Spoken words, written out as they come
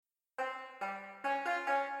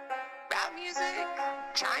music?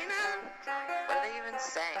 China? What are they even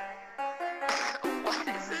saying? What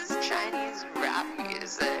is this Chinese rap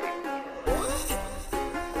music?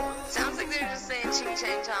 Sounds like they're just saying ching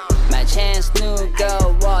chang chong. My chance new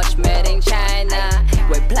girl watch made in China.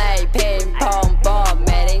 We play ping pong ball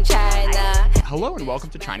made in China. Hello and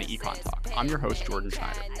welcome to China Econ Talk. I'm your host, Jordan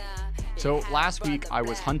Schneider. So last week I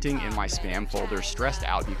was hunting in my spam folder, stressed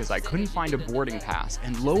out because I couldn't find a boarding pass,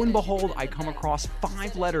 and lo and behold, I come across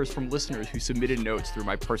 5 letters from listeners who submitted notes through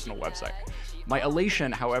my personal website. My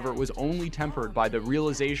elation, however, was only tempered by the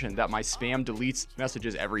realization that my spam deletes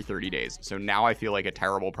messages every 30 days. So now I feel like a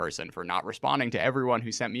terrible person for not responding to everyone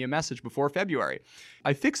who sent me a message before February.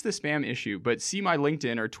 I fixed the spam issue, but see my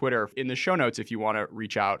LinkedIn or Twitter in the show notes if you want to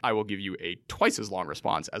reach out. I will give you a twice as long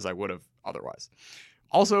response as I would have otherwise.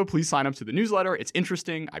 Also, please sign up to the newsletter. It's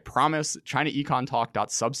interesting, I promise.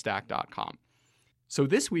 ChinaEconTalk.substack.com. So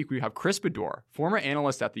this week we have Chris Baddour, former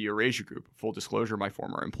analyst at the Eurasia Group, full disclosure, my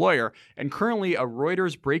former employer, and currently a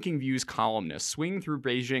Reuters Breaking Views columnist, swinging through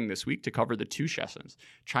Beijing this week to cover the two sessions,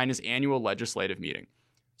 China's annual legislative meeting.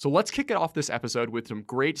 So let's kick it off this episode with some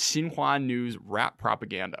great Xinhua News rap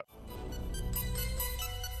propaganda.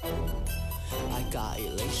 I got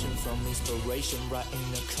elation from inspiration, writing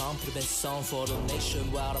a compliment song for the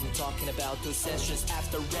nation. While I'm talking about 2 sessions,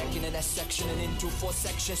 after wrecking in that section and into 4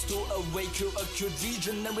 sections, to awaken acute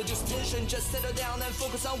vision and reduce tension. Just settle down and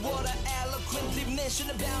focus on what I eloquently mentioned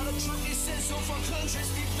about a true essential for countries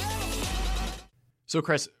development. So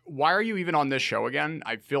Chris, why are you even on this show again?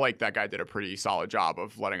 I feel like that guy did a pretty solid job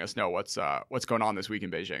of letting us know what's going on this week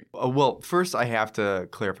in Beijing. Well, first I have to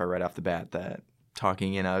clarify right off the bat that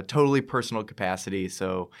talking in a totally personal capacity,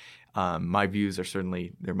 so my views are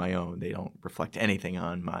certainly, they're my own. They don't reflect anything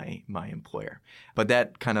on my employer. But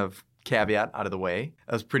that kind of caveat out of the way,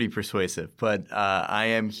 that was pretty persuasive. But I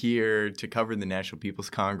am here to cover the National People's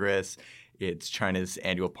Congress. It's China's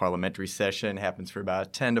annual parliamentary session. It happens for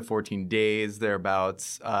about 10 to 14 days,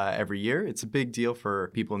 thereabouts, every year. It's a big deal for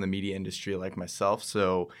people in the media industry like myself,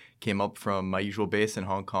 so came up from my usual base in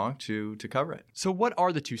Hong Kong to cover it. So what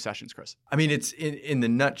are the two sessions, Chris? I mean, it's in the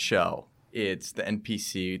nutshell, it's the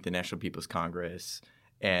NPC, the National People's Congress,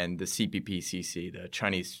 and the CPPCC, the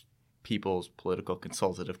Chinese People's Political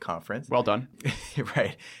Consultative Conference. Well done.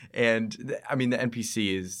 Right. And the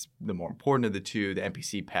NPC is the more important of the two. The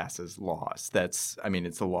NPC passes laws. It's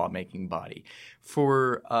a lawmaking body.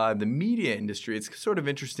 For the media industry, it's sort of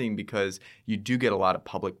interesting because you do get a lot of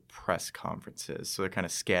public press conferences. So they're kind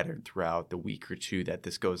of scattered throughout the week or two that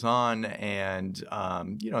this goes on. And,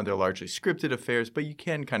 they're largely scripted affairs, but you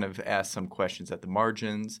can kind of ask some questions at the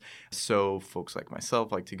margins. So folks like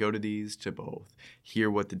myself like to go to these to both hear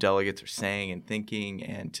what the delegates are saying and thinking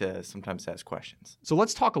and to sometimes ask questions. So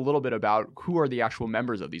let's talk a little bit about who are the actual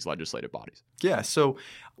members of these legislative bodies. Yeah, so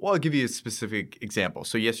I'll give you a specific example.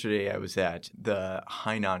 So yesterday I was at the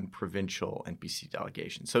Hainan provincial NPC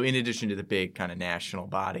delegation. So in addition to the big kind of national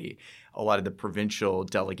body, a lot of the provincial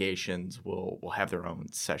delegations will have their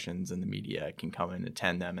own sessions and the media can come and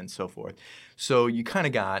attend them and so forth. So you kind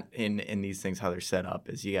of got in these things, how they're set up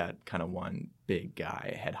is you got kind of one big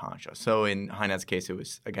guy, head honcho. So in Hainan's case, it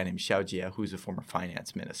was a guy named Xiao Jie, who's a former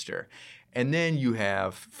finance minister. And then you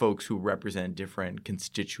have folks who represent different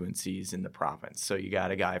constituencies in the province. So you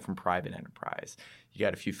got a guy from private enterprise. You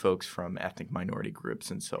got a few folks from ethnic minority groups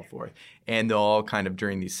and so forth. And they'll all kind of,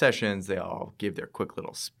 during these sessions, they all give their quick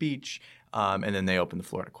little speech, and then they open the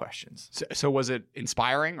floor to questions. So was it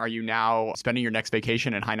inspiring? Are you now spending your next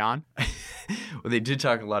vacation in Hainan? Well, they did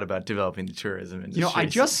talk a lot about developing the tourism industry. I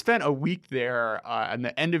just spent a week there at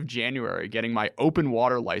the end of January getting my open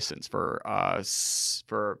water license for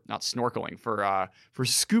not snorkeling, for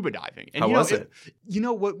scuba diving. And How was it?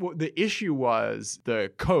 What the issue was, the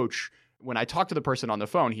coach, when I talked to the person on the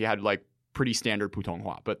phone, he had like pretty standard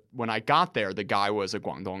Putonghua. But when I got there, the guy was a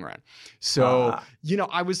Guangdongren. So,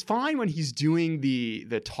 I was fine when he's doing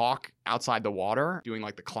the talk outside the water, doing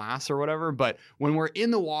like the class or whatever. But when we're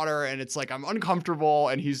in the water and it's like I'm uncomfortable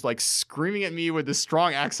and he's like screaming at me with this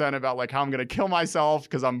strong accent about like how I'm going to kill myself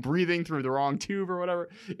because I'm breathing through the wrong tube or whatever,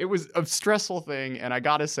 it was a stressful thing. And I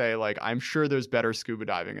got to say, like, I'm sure there's better scuba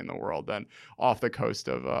diving in the world than off the coast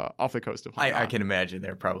of Hainan. I can imagine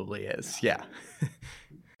there probably is. Yeah.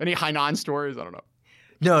 Any Hainan stories? I don't know.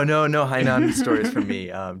 No Hainan stories from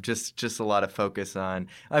me. Just a lot of focus on,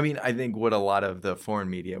 I think what a lot of the foreign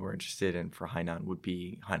media were interested in for Hainan would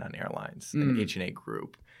be Hainan Airlines, an H&A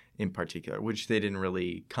group. in particular, which they didn't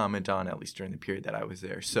really comment on, at least during the period that I was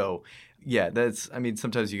there. So, yeah,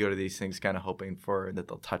 sometimes you go to these things kind of hoping for that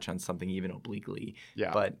they'll touch on something even obliquely.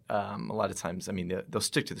 Yeah. But a lot of times, they'll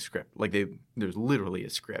stick to the script. Like there's literally a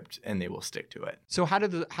script, and they will stick to it. So how do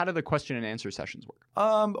the question and answer sessions work?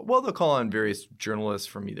 Well, they'll call on various journalists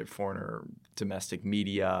from either foreign or domestic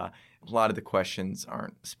media. A lot of the questions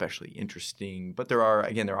aren't especially interesting, but there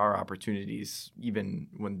are opportunities, even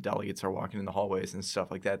when delegates are walking in the hallways and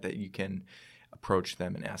stuff like that you can approach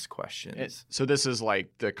them and ask questions. So this is like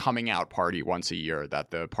the coming out party once a year that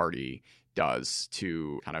the party does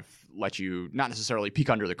to kind of let you not necessarily peek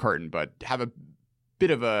under the curtain, but have a bit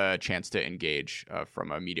of a chance to engage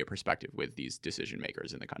from a media perspective with these decision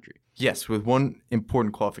makers in the country. Yes, with one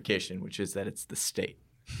important qualification, which is that it's the state.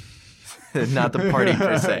 Not the party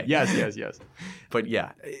per se. Yes. But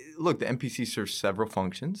yeah, look, the NPC serves several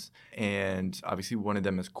functions, and obviously one of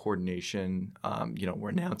them is coordination. We're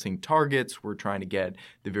announcing targets. We're trying to get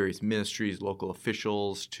the various ministries, local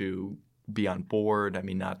officials to be on board. I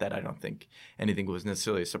mean, not that I don't think anything was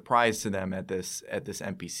necessarily a surprise to them at this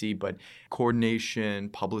NPC, but coordination,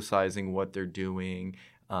 publicizing what they're doing.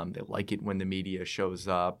 They like it when the media shows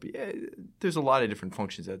up. Yeah, there's a lot of different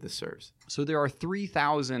functions that this serves. So there are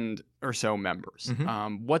 3,000 or so members.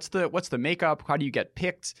 Mm-hmm. What's the makeup? How do you get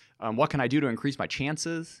picked? What can I do to increase my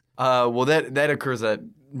chances? Well, that occurs at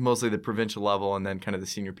mostly the provincial level, and then kind of the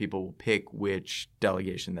senior people will pick which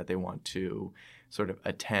delegation that they want to sort of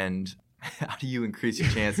attend. How do you increase your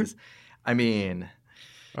chances? I mean...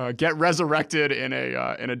 get resurrected in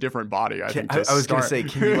a different body. I was going to say,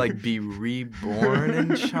 can you be reborn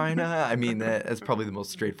in China? I mean, that's probably the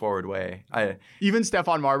most straightforward way. Even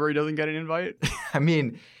Stefan Marbury doesn't get an invite? I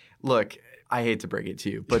mean, look, I hate to break it to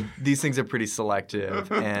you, but these things are pretty selective,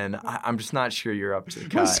 and I'm just not sure you're up to the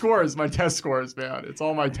cut. My test scores, man. It's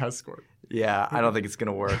all my test scores. Yeah, I don't think it's going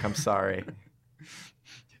to work. I'm sorry.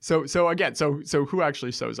 So who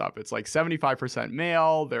actually shows up? It's like 75%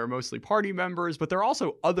 male. They're mostly party members, but there are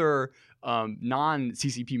also other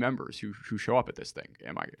non-CCP members who show up at this thing.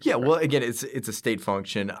 Am I? Yeah. Well, again, it's a state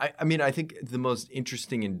function. I think the most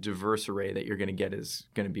interesting and diverse array that you're going to get is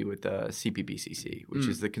going to be with the CPPCC, which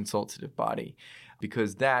is the consultative body,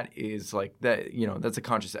 because that is that's a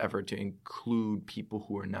conscious effort to include people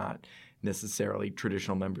who are not necessarily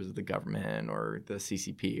traditional members of the government or the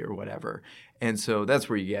CCP or whatever. And so that's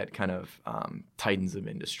where you get kind of titans of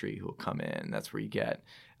industry who will come in. That's where you get,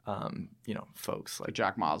 folks like the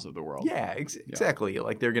Jack Ma's of the world. Yeah, exactly.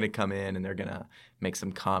 Like they're going to come in and they're going to make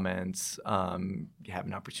some comments, have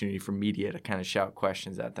an opportunity for media to kind of shout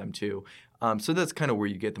questions at them too. So that's kind of where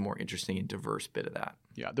you get the more interesting and diverse bit of that.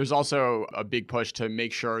 Yeah, there's also a big push to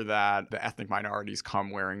make sure that the ethnic minorities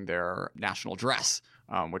come wearing their national dress,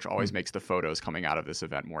 which always makes the photos coming out of this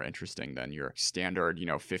event more interesting than your standard,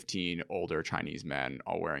 15 older Chinese men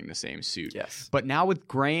all wearing the same suit. Yes. But now with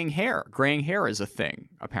graying hair is a thing,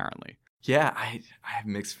 apparently. Yeah, I have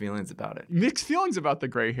mixed feelings about it. Mixed feelings about the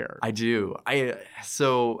gray hair. I do.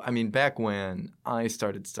 Back when I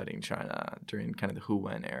started studying China during kind of the Hu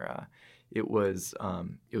Wen era, it was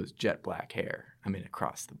jet black hair.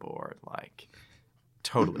 Across the board,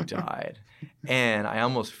 totally dyed. And I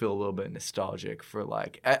almost feel a little bit nostalgic for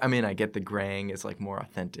I get the graying is more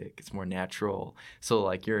authentic. It's more natural.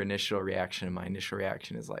 So your initial reaction and my initial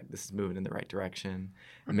reaction is this is moving in the right direction.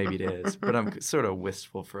 Maybe it is. But I'm sort of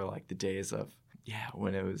wistful for the days of,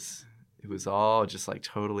 when it was all just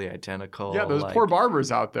totally identical. Yeah, those poor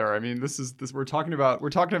barbers out there. This we're talking about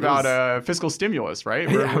fiscal stimulus, right?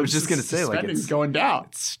 I was just gonna say spending's going down.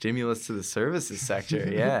 It's stimulus to the services sector.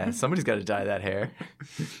 Yeah, somebody's got to dye that hair.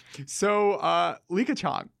 So Li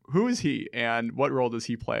Keqiang, who is he, and what role does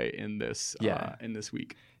he play in this? In this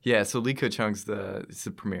week? Yeah, so Li Keqiang's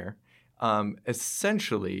the premier.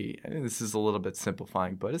 Essentially, this is a little bit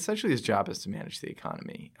simplifying, but essentially his job is to manage the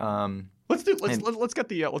economy. Let's get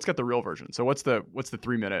the real version. So what's the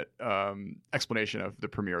 3-minute explanation of the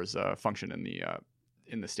premier's function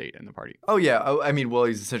in the state and the party? Oh yeah,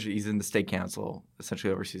 he's in the state council.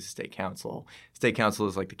 Essentially oversees the state council. State council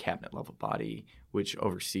is the cabinet level body, which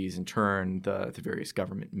oversees in turn the various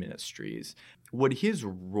government ministries. What his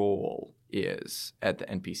role is at the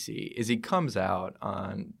NPC is he comes out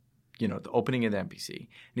on the opening of the NPC, and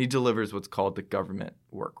he delivers what's called the government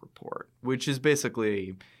work report, which is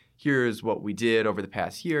basically, here's what we did over the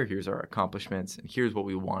past year, here's our accomplishments, and here's what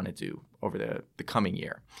we want to do over the coming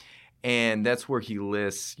year. And that's where he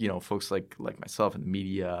lists, folks like myself and the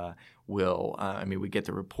media will, we get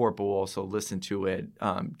the report, but we'll also listen to it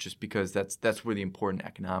just because that's where the important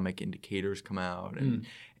economic indicators come out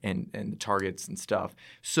and the targets and stuff.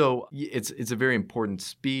 So it's a very important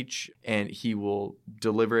speech, and he will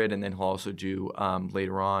deliver it, and then he'll also do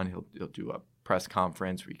later on he'll do a press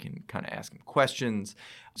conference where you can kind of ask him questions.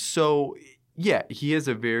 So yeah, he has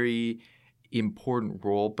a very important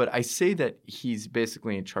role, but I say that he's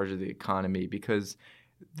basically in charge of the economy because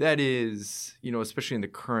that is, especially in the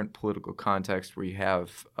current political context where you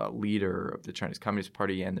have a leader of the Chinese Communist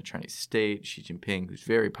Party and the Chinese state, Xi Jinping, who's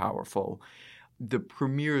very powerful, the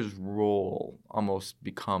premier's role almost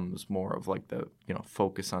becomes more of like the,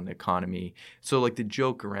 focus on the economy. So like the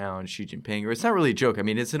joke around Xi Jinping, or it's not really a joke. I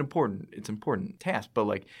mean, it's an important task, but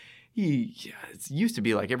like it used to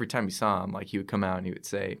be like every time we saw him, like he would come out and he would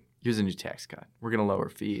say, here's a new tax cut. We're going to lower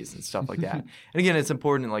fees and stuff like that. And again, it's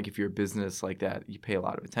important, like if you're a business like that, you pay a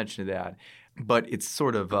lot of attention to that. But it's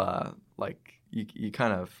sort of like you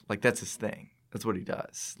kind of, like that's his thing. That's what he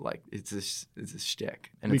does. Like it's a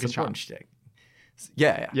shtick. And it's an important shtick.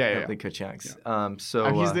 Yeah. Li Keqiang's.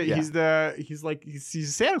 Yeah.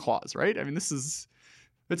 He's Santa Claus, right? I mean, this is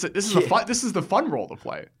the fun role to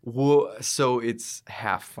play. Well, so it's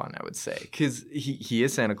half fun, I would say, because he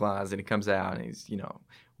is Santa Claus, and he comes out and he's,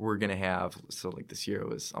 we're going to have, so like this year it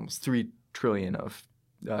was almost $3 trillion of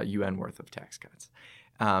UN worth of tax cuts.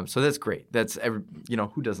 So that's great. That's,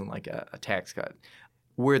 who doesn't like a tax cut?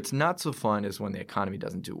 Where it's not so fun is when the economy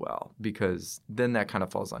doesn't do well, because then that kind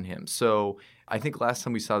of falls on him. So I think last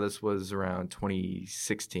time we saw this was around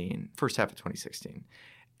 2016, first half of 2016.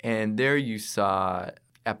 And there you saw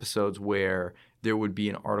episodes where there would be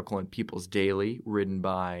an article in People's Daily written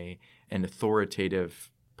by an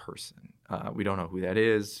authoritative person. We don't know who that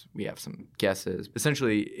is. We have some guesses.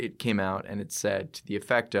 Essentially, it came out and it said to the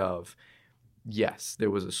effect of, yes, there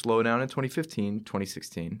was a slowdown in 2015,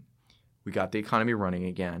 2016. We got the economy running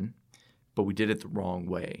again, but we did it the wrong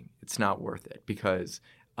way. It's not worth it because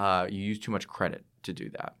you use too much credit to do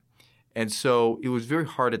that. And so it was very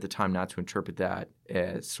hard at the time not to interpret that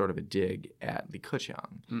as sort of a dig at Li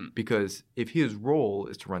Keqiang, because if his role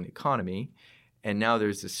is to run the economy, and now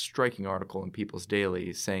there's this striking article in People's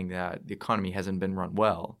Daily saying that the economy hasn't been run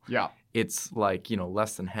well. Yeah, it's like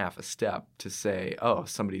less than half a step to say, oh,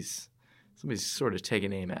 somebody's sort of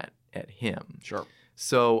taking aim at him. Sure.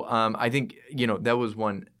 So I think that was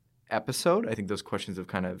one episode. I think those questions have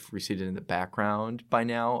kind of receded in the background by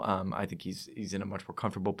now. I think he's in a much more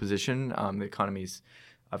comfortable position. The economy's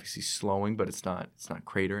obviously slowing, but it's not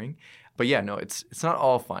cratering. But yeah, no, it's not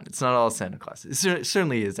all fun. It's not all Santa Claus. It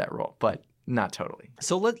certainly is that role, but not totally.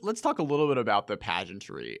 So let's talk a little bit about the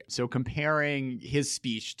pageantry. So comparing his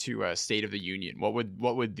speech to a State of the Union, what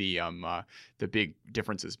would the big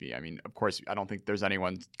differences be? I mean, of course, I don't think there's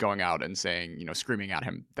anyone going out and saying, screaming at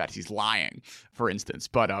him that he's lying, for instance.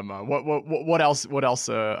 But what else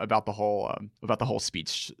about the whole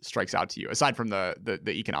speech strikes out to you aside from the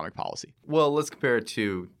economic policy? Well, let's compare it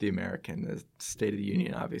to the State of the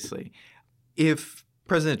Union. Obviously, if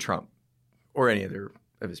President Trump or any other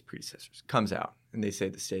of his predecessors comes out and they say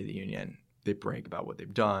the State of the Union, they brag about what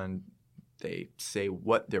they've done, they say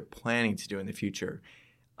what they're planning to do in the future.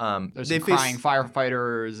 There's crying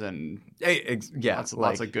firefighters and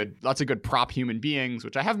lots of good prop human beings,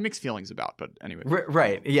 which I have mixed feelings about. But anyway,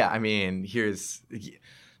 right? Yeah, I mean,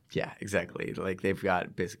 exactly. Like they've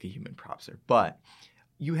got basically human props there, but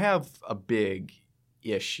you have a big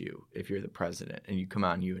issue if you're the president and you come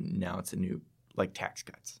out and you announce a new tax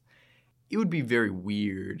cuts. It would be very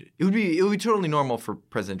weird. It would be totally normal for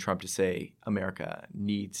President Trump to say America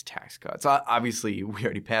needs tax cuts. Obviously, we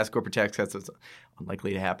already passed corporate tax cuts, so it's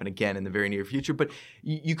unlikely to happen again in the very near future. But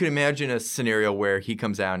you can imagine a scenario where he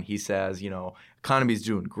comes out and he says, economy's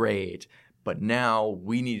doing great, but now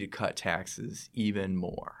we need to cut taxes even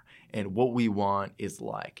more. And what we want is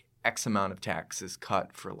X amount of taxes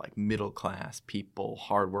cut for middle class people,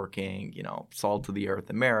 hardworking, salt of the earth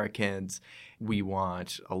Americans. We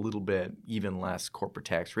want a little bit even less corporate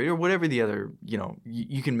tax rate or whatever the other,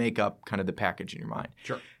 you can make up kind of the package in your mind.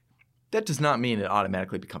 Sure. That does not mean it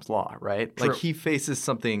automatically becomes law, right? True. He faces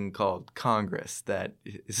something called Congress that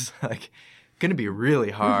is going to be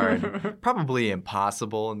really hard, probably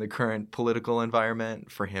impossible in the current political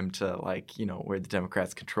environment for him to where the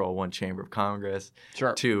Democrats control one chamber of Congress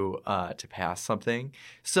sure. to pass something.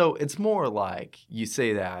 So it's more you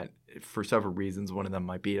say that for several reasons. One of them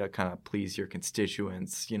might be to kind of please your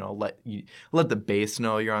constituents, let the base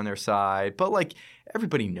know you're on their side. But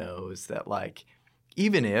everybody knows that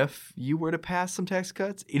even if you were to pass some tax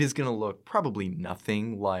cuts, it is going to look probably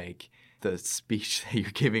nothing like the speech that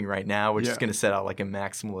you're giving right now, which is Yeah. going to set out like a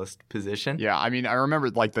maximalist position. Yeah, I mean, I remember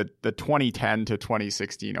like the 2010 to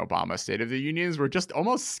 2016 Obama State of the Unions were just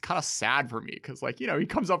almost kind of sad for me because, like, he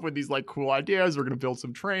comes up with these like cool ideas. We're going to build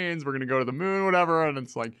some trains. We're going to go to the moon, whatever. And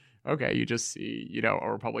it's like, okay, you just see,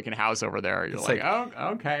 a Republican House over there. You're It's like, like- oh,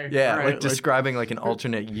 okay. Yeah, all right, like describing like an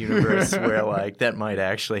alternate universe where like that might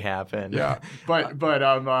actually happen. yeah, but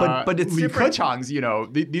it's Li different. Keqiang's,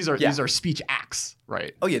 these Yeah. are speech acts,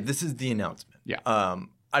 right? Oh yeah, this is the announcement. Yeah.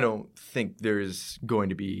 I don't think there's going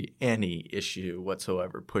to be any issue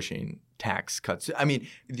whatsoever pushing tax cuts. I mean,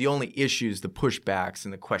 the only issues, the pushbacks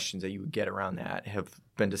and the questions that you would get around that have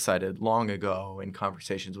been decided long ago in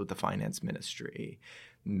conversations with the finance ministry,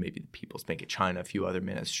 maybe the People's Bank of China, a few other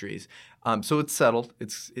ministries. So it's settled.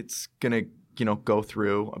 It's going to go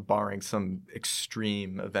through, barring some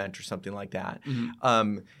extreme event or something like that.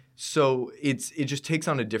 So it just takes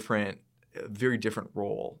on a very different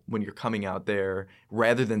role when you're coming out there,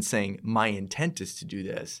 rather than saying my intent is to do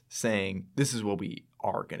this, saying this is what we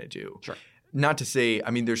are going to do. Sure. Not to say,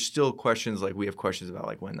 I mean, there's still questions, like we have questions about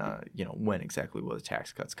like when exactly will the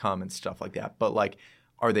tax cuts come and stuff like that. But like,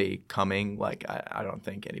 are they coming? Like, I don't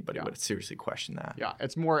think anybody would seriously question that. Yeah,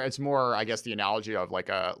 it's more. I guess the analogy of like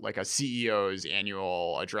a CEO's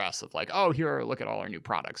annual address of like, oh, here, look at all our new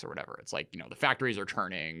products or whatever. It's like, the factories are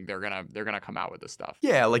turning. They're gonna come out with this stuff.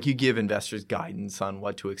 Yeah, like you give investors guidance on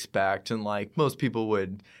what to expect, and like most people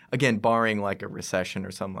would, again, barring like a recession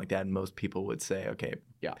or something like that, most people would say, okay,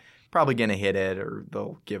 Yeah. probably gonna hit it, or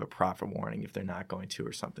they'll give a profit warning if they're not going to,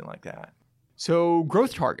 or something like that. So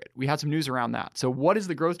growth target, we had some news around that. So what is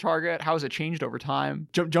the growth target? How has it changed over time?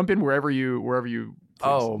 Jump in wherever you. Please.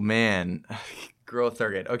 Oh man, growth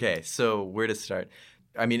target. Okay, so where to start?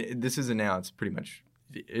 I mean, this is announced pretty much.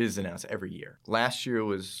 It is announced every year. Last year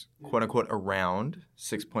was quote unquote around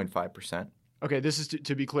 6.5%. Okay, this is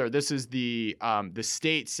to be clear. This is the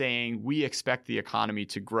state saying we expect the economy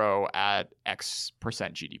to grow at X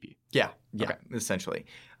percent GDP. Yeah, Okay. essentially.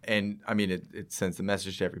 And I mean, it sends the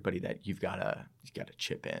message to everybody that you've got to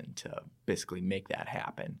chip in to basically make that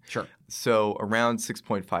happen. Sure. So around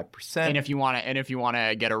 6.5%. And if you want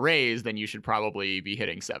to get a raise, then you should probably be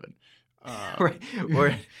hitting 7. Right.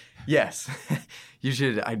 Or yes, you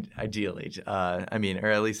should ideally. I mean, or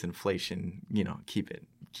at least inflation. Keep it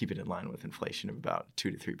in line with inflation of about 2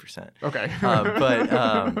 to 3%. Okay.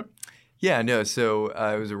 Yeah, no. So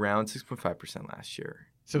it was around 6.5% last year.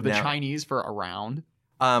 So the Now- Chinese for around.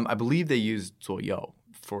 I believe they used 左右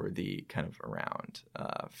for the kind of around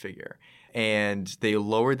figure. And they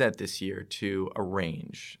lowered that this year to a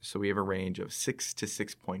range. So we have a range of 6 to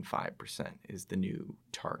 6.5% is the new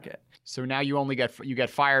target. So now you get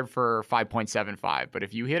fired for 5.75, but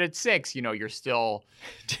if you hit at 6, you're still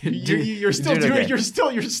you're still Dude, doing okay. you're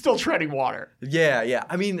still treading water. Yeah.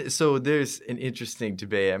 I mean, so there's an interesting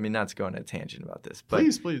debate. I mean, not to go on a tangent about this, but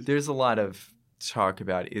Please. there's a lot of talk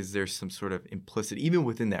about, is there some sort of implicit, even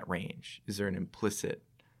within that range, is there an implicit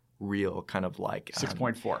real kind of like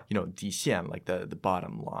 6.4. 底线, like the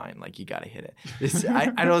bottom line, like you got to hit it.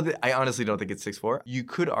 I honestly don't think it's 6.4. You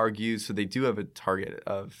could argue, so they do have a target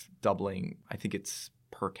of doubling, I think it's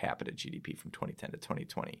per capita GDP from 2010 to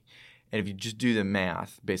 2020. And if you just do the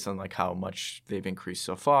math based on like how much they've increased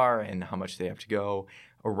so far and how much they have to go,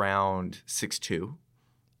 around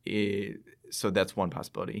 6.2. So that's one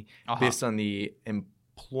possibility. Based on the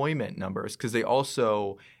employment numbers, because they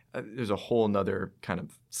also there's a whole nother kind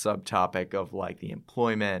of subtopic of like the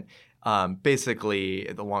employment. Basically,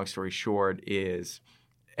 the long story short is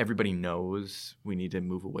everybody knows we need to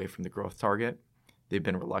move away from the growth target. They've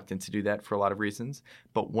been reluctant to do that for a lot of reasons.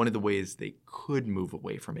 But one of the ways they could move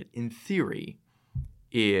away from it, in theory,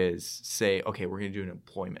 is say, okay, we're going to do an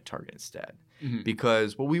employment target instead. Mm-hmm.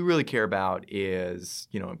 Because what we really care about is,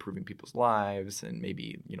 improving people's lives and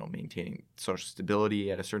maybe, maintaining social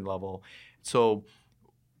stability at a certain level. So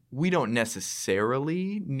we don't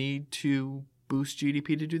necessarily need to boost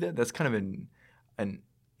GDP to do that. That's kind of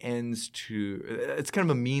it's kind of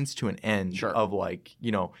a means to an end. Sure. Of like,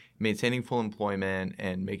 maintaining full employment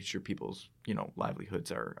and making sure people's,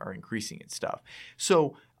 livelihoods are increasing and stuff.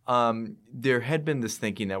 So there had been this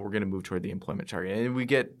thinking that we're going to move toward the employment target. And we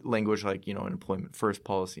get language like, an employment first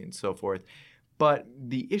policy and so forth. But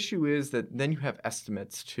the issue is that then you have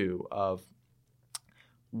estimates too of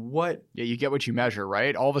what. Yeah, you get what you measure,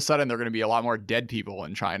 right? All of a sudden, there are going to be a lot more dead people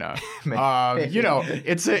in China. Employment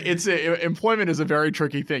is a very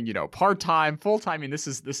tricky thing. Part-time, full-time. I mean, this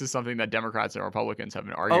is something that Democrats and Republicans have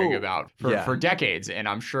been arguing about for decades. And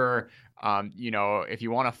I'm sure If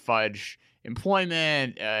you want to fudge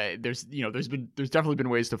employment, there's definitely been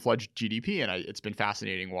ways to fudge GDP, and it's been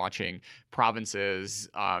fascinating watching provinces,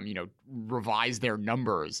 revise their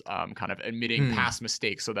numbers, kind of admitting past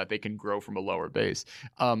mistakes so that they can grow from a lower base.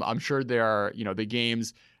 I'm sure there are, the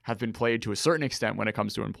games have been played to a certain extent when it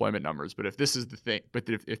comes to employment numbers. But if this is the thing,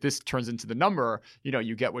 if this turns into the number,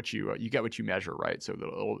 you get what you measure, right?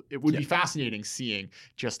 So it would be fascinating seeing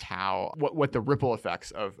just what the ripple effects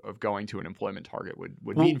of going to an employment target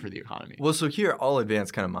would mean for the economy. Well, so here I'll advance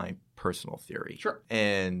kind of my personal theory. Sure.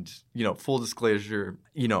 And full disclosure,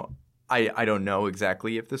 I don't know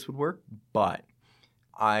exactly if this would work, but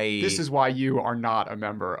This is why you are not a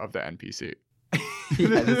member of the NPC.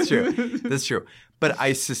 Yeah, that's true. That's true. But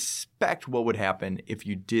I suspect what would happen if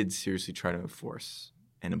you did seriously try to enforce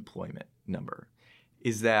an employment number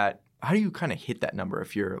is that how do you kind of hit that number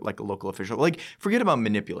if you're like a local official? Like, forget about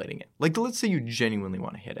manipulating it. Like, let's say you genuinely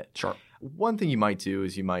want to hit it. Sure. One thing you might do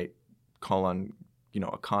is you might call on,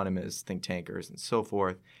 economists, think tankers, and so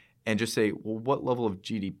forth, and just say, well, what level of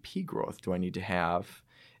GDP growth do I need to have?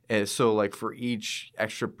 So, like, for each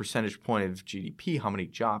extra percentage point of GDP, how many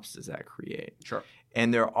jobs does that create? Sure.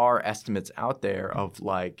 And there are estimates out there of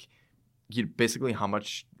like basically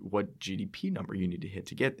what GDP number you need to hit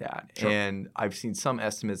to get that. Sure. And I've seen some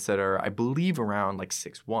estimates that are, I believe, around like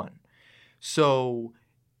 6.1. So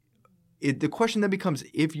the question then becomes,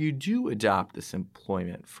 if you do adopt this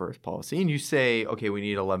employment first policy and you say, okay, we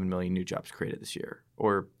need 11 million new jobs created this year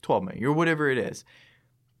or 12 million or whatever it is,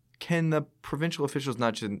 can the provincial officials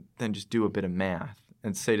not then just do a bit of math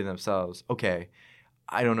and say to themselves, okay,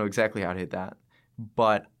 I don't know exactly how to hit that,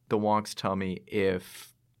 but the wonks tell me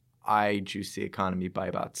if I juice the economy by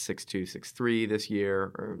about 6.2, 6.3 this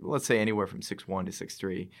year, or let's say anywhere from 6.1 to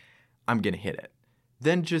 6.3, I'm going to hit it.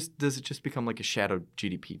 Then does it just become like a shadow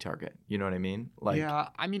GDP target? You know what I mean? Like, yeah,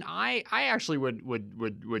 I mean, I actually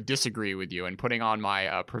would disagree with you, and putting on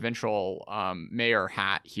my provincial mayor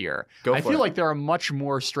hat here. I feel like there are much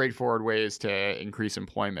more straightforward ways to increase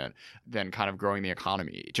employment than kind of growing the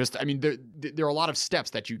economy. There are a lot of steps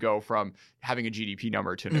that you go from having a GDP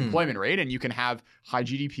number to an employment rate, and you can have high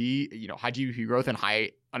GDP growth and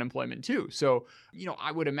high unemployment too. So,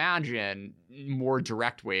 I would imagine more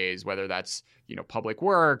direct ways, whether that's, public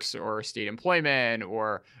works or state employment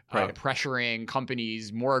or pressuring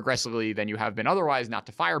companies more aggressively than you have been otherwise not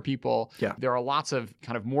to fire people. Yeah. There are lots of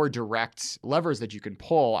kind of more direct levers that you can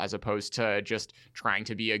pull as opposed to just trying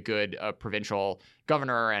to be a good provincial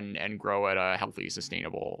governor and grow at a healthy,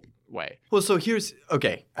 sustainable way. Well, so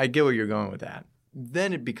I get where you're going with that.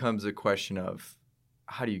 Then it becomes a question of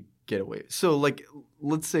how do you get away? So, like,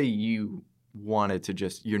 let's say you wanted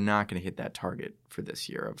to you're not going to hit that target for this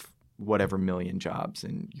year of whatever million jobs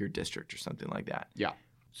in your district or something like that. Yeah.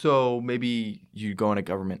 So maybe you go on a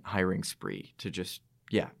government hiring spree to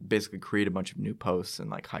basically create a bunch of new posts and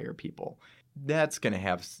like hire people. That's going to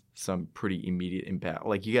have some pretty immediate impact.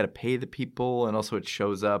 Like, you got to pay the people, and also it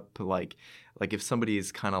shows up like if somebody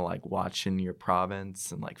is kind of like watching your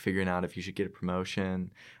province and like figuring out if you should get a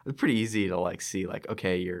promotion, it's pretty easy to like see like,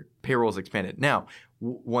 okay, your payroll's expanded. Now,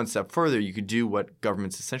 one step further, you could do what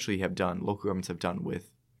governments essentially have done, local governments have done with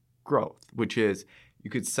growth, which is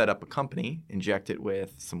you could set up a company, inject it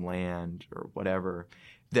with some land or whatever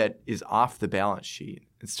that is off the balance sheet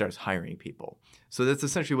and starts hiring people. So that's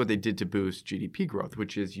essentially what they did to boost GDP growth,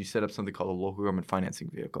 which is you set up something called a local government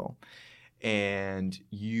financing vehicle. And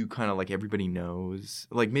you kind of like everybody knows,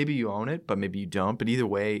 like maybe you own it, but maybe you don't. But either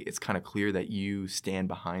way, it's kind of clear that you stand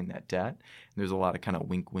behind that debt. And there's a lot of kind of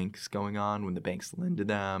winks going on when the banks lend to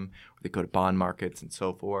them, or they go to bond markets and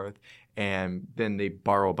so forth. And then they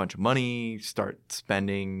borrow a bunch of money, start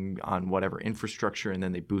spending on whatever infrastructure, and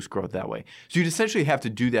then they boost growth that way. So you'd essentially have to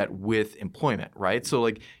do that with employment, right? So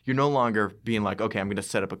like you're no longer being like, okay, I'm going to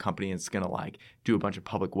set up a company and it's going to like do a bunch of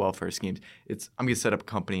public welfare schemes. I'm going to set up a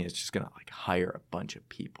company and it's just going to like hire a bunch of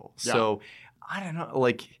people. Yeah. So I don't know,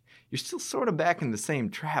 like you're still sort of back in the same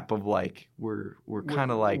trap of like we're kind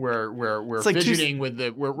of like we're fidgeting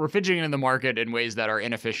we're fidgeting in the market in ways that are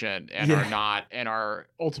inefficient and are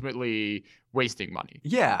ultimately wasting money.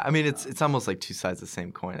 Yeah, I mean it's almost like two sides of the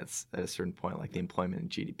same coin at a certain point, like the employment and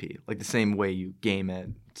GDP, like the same way you game it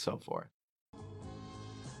and so forth.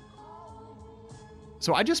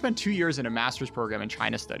 So I just spent 2 years in a master's program in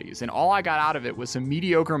China studies, and all I got out of it was some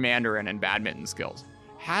mediocre Mandarin and badminton skills.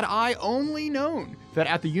 Had I only known that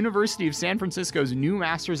at the University of San Francisco's new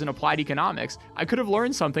Masters in Applied Economics, I could have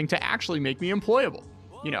learned something to actually make me employable.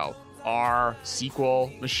 R,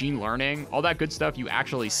 SQL, machine learning, all that good stuff you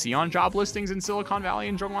actually see on job listings in Silicon Valley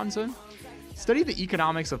and Zhongguancun. Study the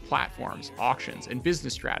economics of platforms, auctions, and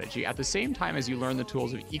business strategy at the same time as you learn the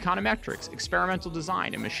tools of econometrics, experimental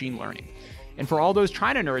design, and machine learning. And for all those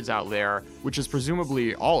China nerds out there, which is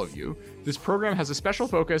presumably all of you, this program has a special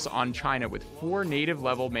focus on China with 4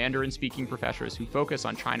 native-level Mandarin-speaking professors who focus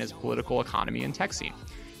on China's political economy and tech scene.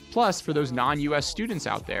 Plus, for those non-US students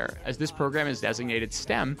out there, as this program is designated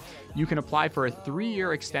STEM, you can apply for a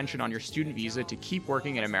 3-year extension on your student visa to keep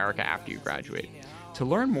working in America after you graduate. To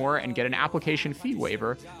learn more and get an application fee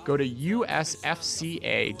waiver, go to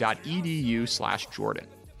usfca.edu/Jordan.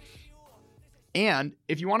 And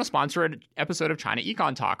if you want to sponsor an episode of China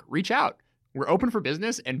Econ Talk, reach out. We're open for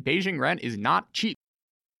business, and Beijing rent is not cheap.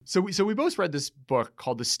 So we both read this book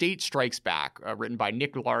called The State Strikes Back, written by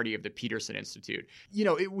Nick Lardy of the Peterson Institute. You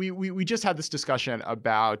know, we just had this discussion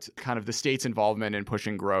about kind of the state's involvement in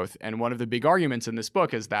pushing growth. And one of the big arguments in this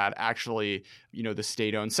book is that actually, you know, the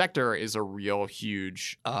state-owned sector is a real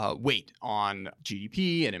huge weight on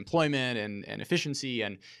GDP and employment and efficiency.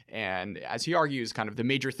 And as he argues, kind of the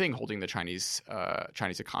major thing holding the Chinese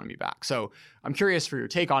economy back. So I'm curious for your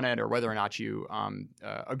take on it, or whether or not you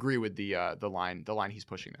agree with the line he's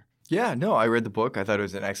pushing there. Yeah, no, I read the book. I thought it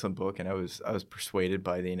was an excellent book, and I was persuaded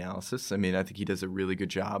by the analysis. I mean, I think he does a really good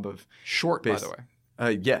job of short, by the way.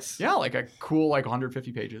 Yes. Yeah, like a cool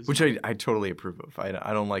 150 pages. Which I totally approve of.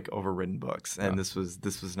 I don't like overwritten books, and this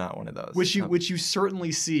was not one of those. Which you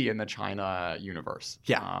certainly see in the China universe.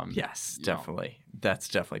 Yeah. Yes, definitely. That's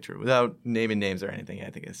definitely true. Without naming names or anything,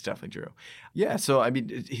 I think it's definitely true. Yeah. So I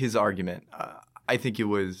mean, his argument, I think it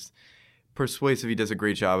was persuasive. He does a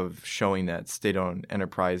great job of showing that state-owned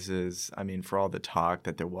enterprises, I mean, for all the talk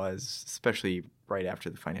that there was, especially right after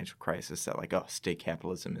the financial crisis, that state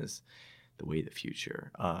capitalism is the way of the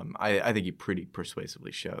future. I think he pretty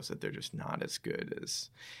persuasively shows that they're just not as good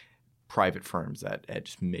as private firms at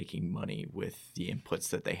just making money with the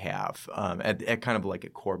inputs that they have at kind of like a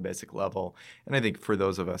core basic level. And I think for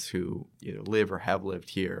those of us who either live or have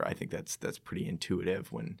lived here, I think that's pretty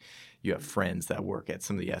intuitive when you have friends that work at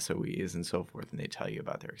some of the SOEs and so forth, and they tell you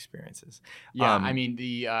about their experiences. Yeah, I mean,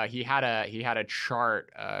 he had a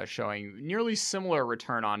chart showing nearly similar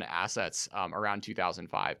return on assets around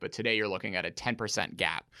 2005, but today you're looking at a 10%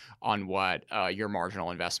 gap on what your marginal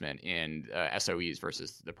investment in SOEs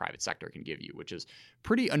versus the private sector can give you, which is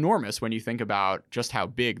pretty enormous when you think about just how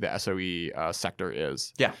big the SOE sector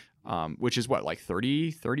is. Yeah. Which is what, like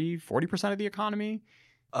 40% of the economy?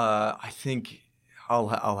 I think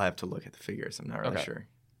I'll have to look at the figures. I'm not really sure.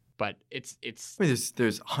 But it's I mean,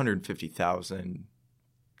 there's 150,000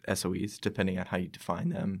 SOEs, depending on how you define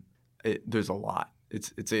them. There's a lot.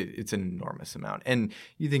 It's an enormous amount. And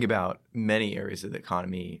you think about many areas of the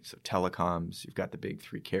economy, so telecoms, you've got the big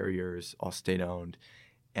 3 carriers, all state-owned,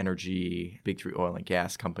 energy, big 3 oil and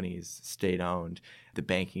gas companies, state-owned, the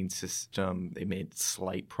banking system, they made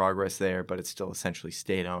slight progress there, but it's still essentially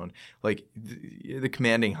state-owned. Like the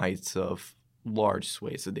commanding heights of large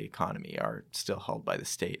swathes of the economy are still held by the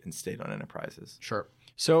state and state-owned enterprises. Sure.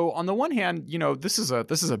 So on the one hand, you know, this is a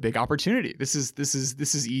big opportunity. This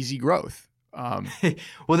is easy growth.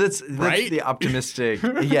 Well, that's right? the optimistic.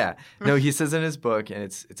 Yeah. No, he says in his book, and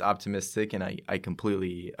it's optimistic, and I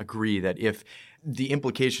completely agree that if the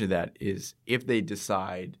implication of that is if they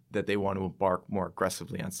decide that they want to embark more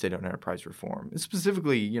aggressively on state-owned enterprise reform, and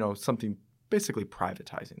specifically, you know, something basically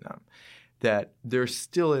privatizing them, that there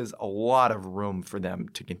still is a lot of room for them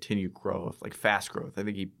to continue growth, like fast growth. I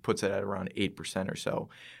think he puts it at around 8% or so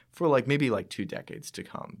for maybe 2 decades to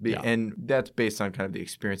come. Yeah. And that's based on kind of the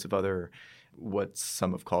experience of other what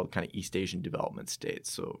some have called kind of East Asian development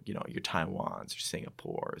states. So, you know, your Taiwans, your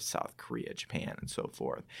Singapore, South Korea, Japan, and so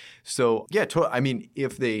forth. So, yeah, I mean,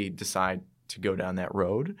 if they decide to go down that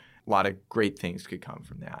road, a lot of great things could come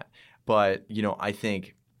from that. But, you know, I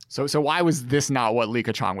think... So why was this not what Li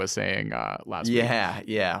Keqiang was saying last week?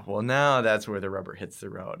 Yeah. Well, now that's where the rubber hits the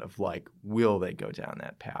road of will they go down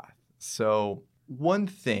that path? So one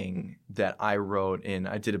thing that I wrote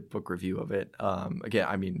I did a book review of it. Again,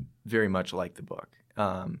 I mean, very much like the book.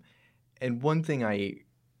 And one thing I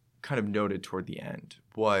kind of noted toward the end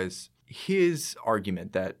was his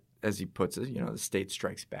argument that, as he puts it, you know, the state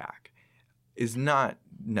strikes back, is not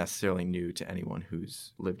necessarily new to anyone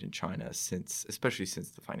who's lived in China especially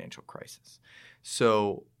since the financial crisis.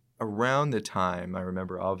 So around the time, I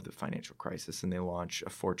remember, of the financial crisis, and they launched a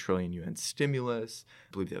 4 trillion yuan stimulus.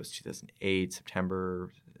 I believe that was 2008,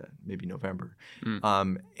 September, maybe November.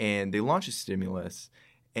 And they launched a stimulus.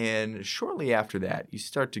 And shortly after that, you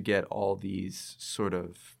start to get all these sort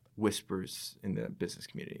of whispers in the business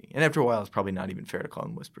community. And after a while, it's probably not even fair to call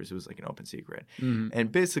them whispers. It was like an open secret. Mm-hmm.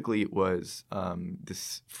 And basically it was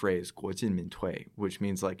this phrase, 国进民退, which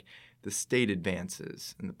means the state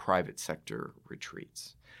advances and the private sector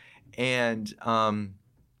retreats. And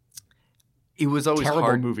it was always Terrible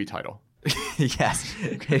hard. movie title. Yes,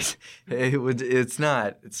 it's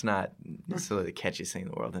not necessarily the catchiest thing in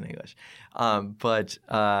the world in English,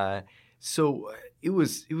 so it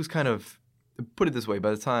was kind of, put it this way.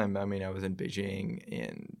 By the time I was in Beijing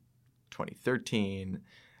in 2013,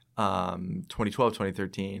 2012,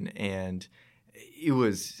 2013, and it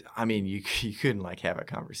was, you couldn't like have a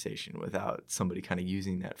conversation without somebody kind of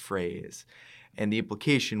using that phrase, and the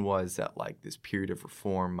implication was that like this period of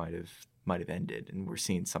reform might have ended and we're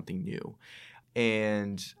seeing something new.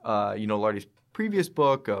 And, Lardy's previous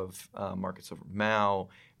book of Markets Over Mao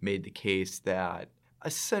made the case that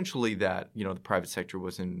essentially that, the private sector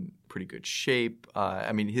was in pretty good shape.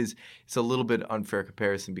 It's a little bit unfair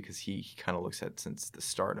comparison because he kind of looks at since the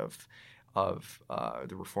start of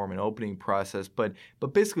the reform and opening process. But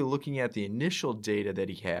basically looking at the initial data that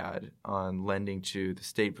he had on lending to the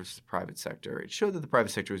state versus the private sector, it showed that the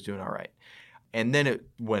private sector was doing all right. And then it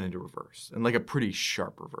went into reverse, and like a pretty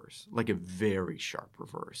sharp reverse, like a very sharp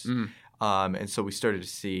reverse. And so we started to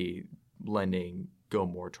see lending go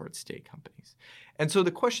more towards state companies. And so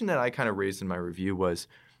the question that I kind of raised in my review was,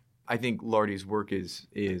 I think Lardy's work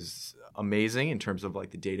is amazing in terms of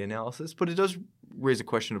like the data analysis, but it does raise a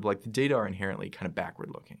question of like the data are inherently kind of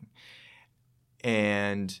backward looking.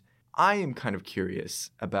 And I am kind of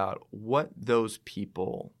curious about what those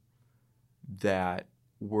people that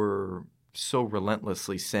were so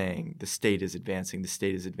relentlessly saying the state is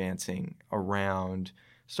advancing around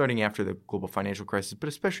starting after the global financial crisis, but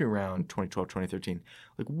especially around 2012, 2013,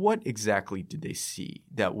 like what exactly did they see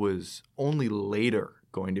that was only later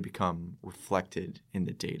going to become reflected in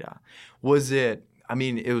the data? Was it,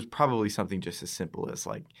 it was probably something just as simple as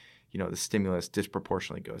like, the stimulus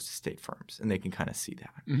disproportionately goes to state firms, and they can kind of see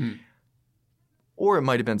that. Mm-hmm. Or it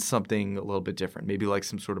might have been something a little bit different, maybe like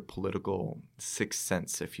some sort of political sixth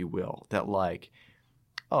sense, if you will, that like,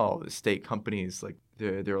 the state companies, like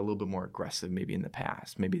they're a little bit more aggressive maybe in the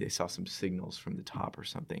past. Maybe they saw some signals from the top or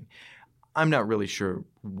something. I'm not really sure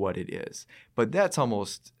what it is, but that's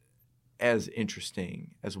almost as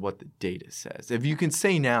interesting as what the data says. If you can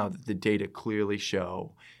say now that the data clearly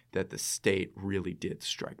show that the state really did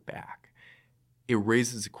strike back, it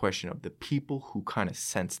raises the question of the people who kind of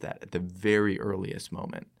sense that at the very earliest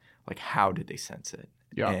moment. Like, how did they sense it?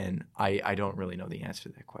 Yeah. And I don't really know the answer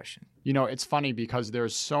to that question. It's funny because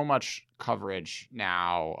there's so much coverage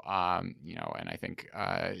now, and I think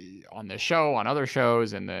on this show, on other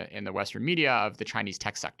shows, in the Western media of the Chinese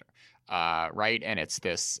tech sector, right? And it's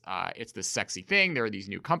this sexy thing. There are these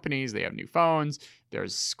new companies. They have new phones.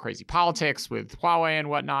 There's crazy politics with Huawei and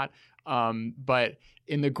whatnot. But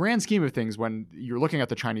in the grand scheme of things, when you're looking at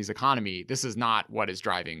the Chinese economy, this is not what is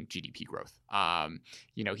driving GDP growth.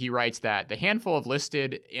 He writes that the handful of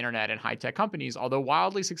listed internet and high-tech companies, although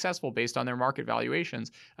wildly successful based on their market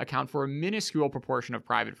valuations, account for a minuscule proportion of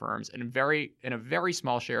private firms and a very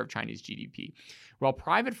small share of Chinese GDP. While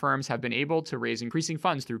private firms have been able to raise increasing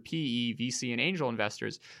funds through PE, VC, and angel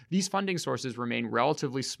investors, these funding sources remain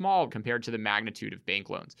relatively small compared to the magnitude of bank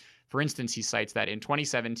loans. For instance, he cites that in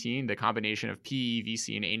 2017, the combination of PE,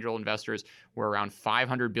 VC, and angel investors were around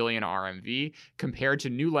 500 billion RMB, compared to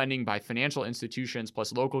new lending by financial institutions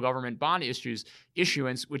plus local government bond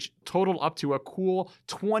issuance, which totaled up to a cool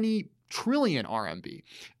 20 trillion RMB.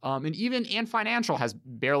 And even Ant Financial has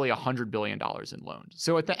barely $100 billion in loans.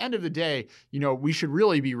 So at the end of the day, we should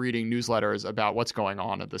really be reading newsletters about what's going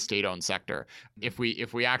on at the state-owned sector if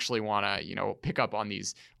we actually want to, pick up on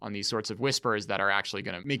these sorts of whispers that are actually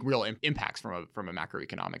going to make real impacts from a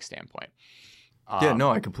macroeconomic standpoint. Yeah,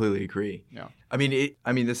 no, I completely agree. Yeah.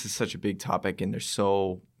 This is such a big topic, and there's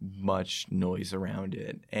so much noise around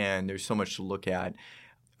it, and there's so much to look at.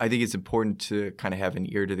 I think it's important to kind of have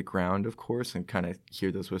an ear to the ground, of course, and kind of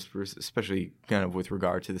hear those whispers, especially kind of with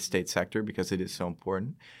regard to the state sector, because it is so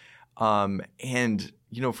important. And,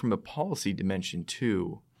 from a policy dimension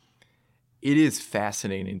too, it is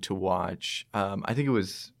fascinating to watch. I think it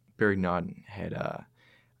was Barry Naughton had a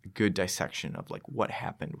good dissection of like what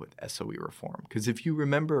happened with SOE reform. Because if you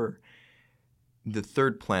remember the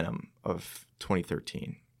third plenum of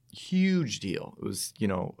 2013, huge deal. It was,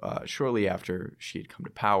 shortly after she had come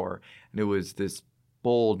to power, and it was this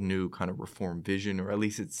bold new kind of reform vision, or at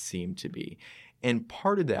least it seemed to be. And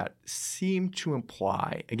part of that seemed to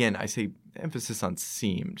imply, again, I say emphasis on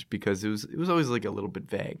seemed because it was always like a little bit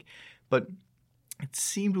vague, but it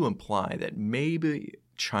seemed to imply that maybe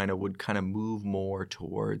China would kind of move more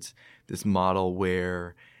towards this model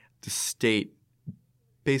where the state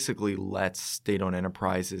basically lets state-owned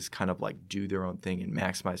enterprises kind of like do their own thing and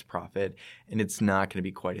maximize profit. And it's not going to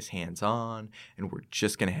be quite as hands-on. And we're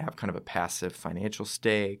just going to have kind of a passive financial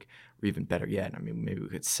stake, or even better yet, I mean, maybe we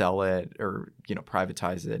could sell it or,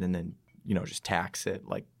 privatize it and then, just tax it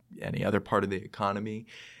like any other part of the economy.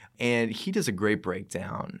 And he does a great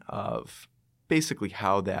breakdown of basically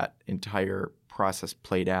how that entire process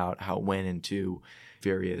played out, how it went into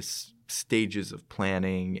various stages of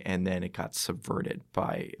planning, and then it got subverted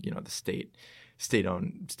by the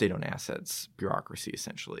state-owned assets bureaucracy,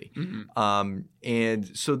 essentially.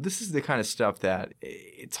 And so this is the kind of stuff that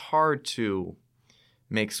it's hard to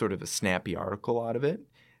make sort of a snappy article out of it,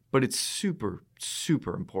 but it's super,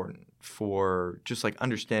 super important for just like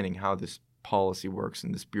understanding how this policy works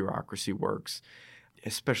and this bureaucracy works,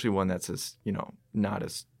 especially one that's as not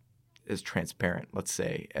as transparent, let's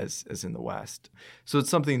say, as in the West. So it's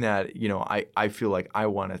something that, I feel like I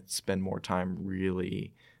want to spend more time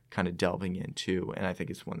really kind of delving into. And I think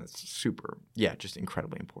it's one that's super, just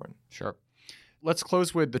incredibly important. Sure. Let's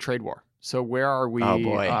close with the trade war. So where are we? Oh,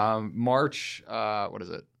 boy. March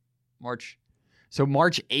 8th,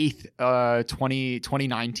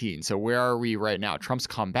 2019. So where are we right now? Trump's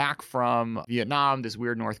come back from Vietnam, this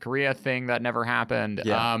weird North Korea thing that never happened.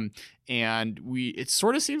 Yeah. And it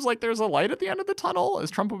sort of seems like there's a light at the end of the tunnel.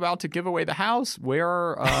 Is Trump about to give away the house?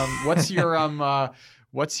 Where, what's your hot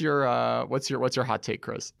take,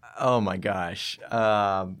 Chris? Oh my gosh.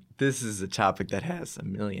 This is a topic that has a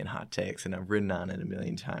million hot takes and I've written on it a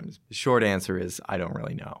million times. The short answer is I don't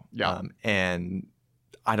really know. Yeah. And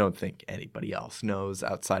I don't think anybody else knows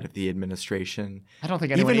outside of the administration. I don't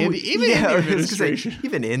think anyone even in the administration.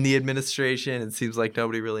 Even in the administration, it seems like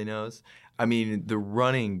nobody really knows. I mean, the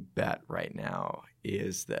running bet right now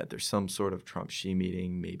is that there's some sort of Trump-Xi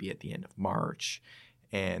meeting maybe at the end of March,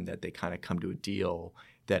 and that they kind of come to a deal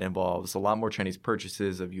that involves a lot more Chinese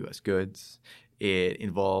purchases of U.S. goods. It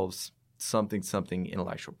involves something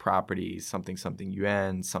intellectual property, something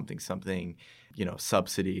yuan, something subsidies.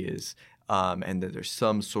 And that there's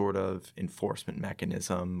some sort of enforcement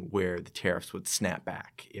mechanism where the tariffs would snap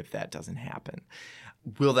back if that doesn't happen.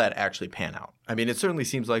 Will that actually pan out? I mean, it certainly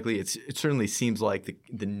seems likely. It certainly seems like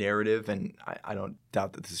the narrative, and I don't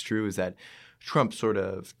doubt that this is true, is that Trump sort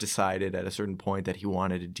of decided at a certain point that he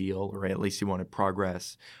wanted a deal, or at least he wanted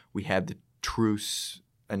progress. We had the truce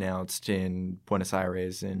announced in Buenos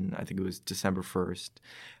Aires in, I think it was December 1st.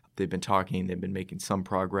 They've been talking. They've been making some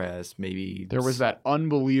progress. Maybe there was that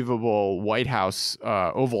unbelievable White House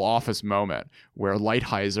Oval Office moment where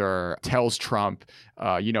Lighthizer tells Trump,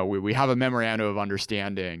 we have a memorandum of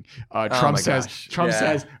understanding. Trump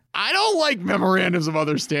says, I don't like memorandums of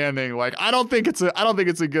understanding. Like, I don't think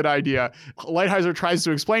it's a good idea. Lighthizer tries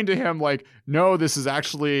to explain to him, like, no, this is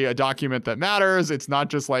actually a document that matters. It's not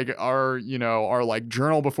just like our like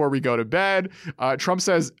journal before we go to bed. Trump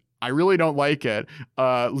says, I really don't like it.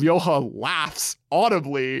 Rioja laughs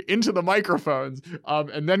audibly into the microphones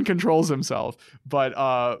and then controls himself. But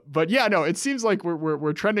yeah, no, it seems like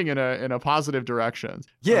we're trending in a positive direction.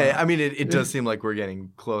 Yeah, I mean, it does seem like we're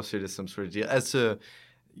getting closer to some sort of deal. As to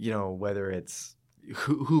whether it's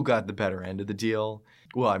who got the better end of the deal.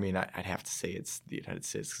 Well, I mean, I'd have to say it's the United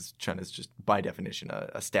States, because China's just by definition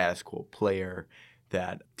a status quo player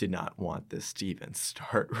that did not want this to even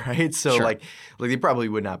start, right? So Sure. like they probably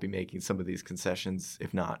would not be making some of these concessions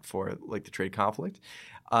if not for like the trade conflict.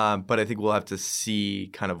 But I think we'll have to see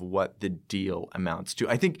kind of what the deal amounts to.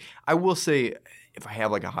 I think I will say, if I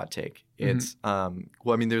have like a hot take, it's well,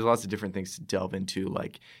 I mean, there's lots of different things to delve into,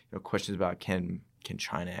 like questions about can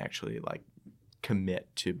China actually like commit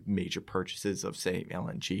to major purchases of, say,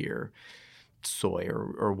 LNG or soy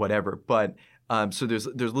or whatever, but so there's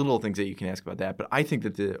little things that you can ask about that. But I think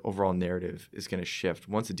that the overall narrative is going to shift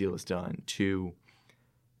once the deal is done to,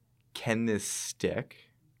 can this stick?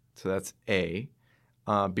 So that's A,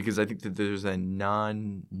 because I think that there's a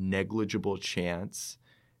non-negligible chance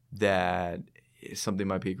that something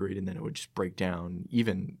might be agreed and then it would just break down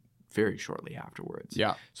even very shortly afterwards.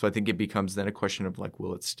 Yeah. So I think it becomes then a question of like,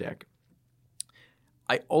 will it stick?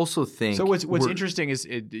 I also think. So what's interesting is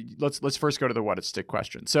let's first go to the what it stick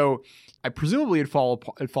question. So I presumably it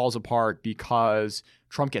falls apart because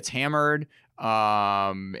Trump gets hammered,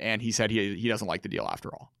 and he said he doesn't like the deal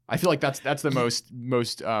after all. I feel like that's the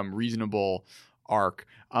most reasonable arc.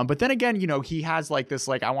 But then again, he has like this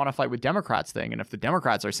I want to fight with Democrats thing, and if the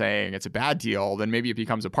Democrats are saying it's a bad deal, then maybe it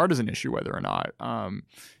becomes a partisan issue whether or not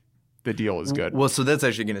the deal is good. Well, so that's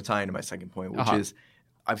actually going to tie into my second point, which is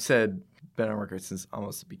I've been on record since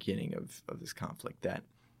almost the beginning of this conflict that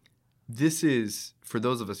this is, for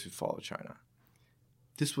those of us who follow China,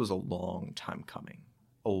 this was a long time coming.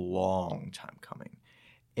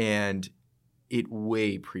 And it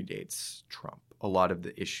way predates Trump, a lot of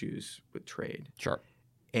the issues with trade. Sure.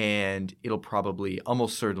 And it'll probably,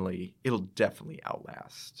 almost certainly, it'll definitely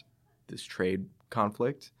outlast this trade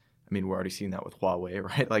conflict. I mean, we're already seeing that with Huawei,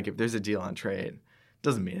 right? Like if there's a deal on trade, it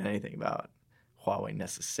doesn't mean anything about Huawei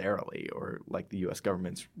necessarily, or like the U.S.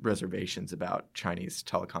 government's reservations about Chinese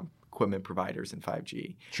telecom equipment providers and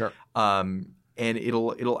 5G. Sure. And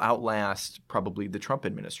it'll outlast probably the Trump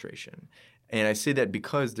administration. And I say that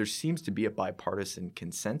because there seems to be a bipartisan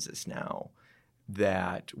consensus now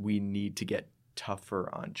that we need to get tougher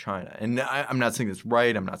on China. And I'm not saying it's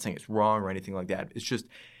right. I'm not saying it's wrong or anything like that. It's just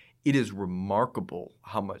it is remarkable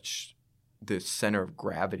how much the center of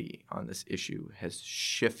gravity on this issue has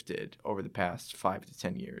shifted over the past 5 to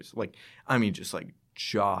 10 years. Like, I mean, just like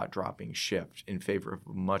jaw-dropping shift in favor of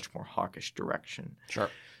a much more hawkish direction. Sure.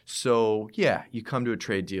 So, yeah, you come to a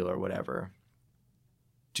trade deal or whatever.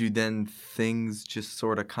 Do then things just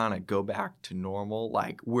sort of kind of go back to normal?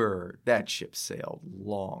 Like that ship sailed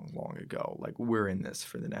long, long ago. Like we're in this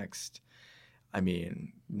for the next, I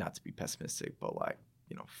mean, not to be pessimistic, but like,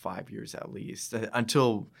 5 years at least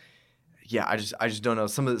until, yeah, I just don't know.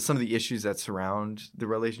 Some of the issues that surround the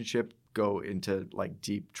relationship go into like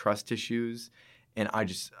deep trust issues. And I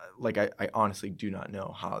just I honestly do not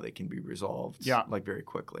know how they can be resolved like very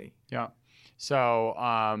quickly. Yeah. So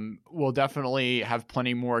we'll definitely have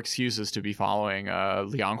plenty more excuses to be following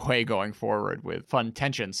Liang Hui going forward with fun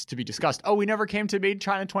tensions to be discussed. Oh, we never came to Made in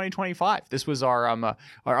China 2025. This was our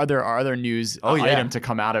other news item to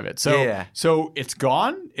come out of it. So so it's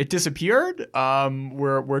gone. It disappeared.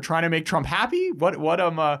 We're trying to make Trump happy.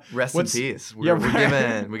 Rest in peace. We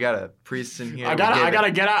got a priest in here. I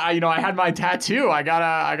gotta get out. I had my tattoo. I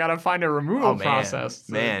gotta find a removal process.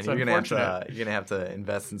 Man, you're gonna have to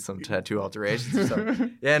invest in some tattoo alterations. So,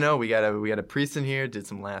 yeah, no, we got a priest in here, did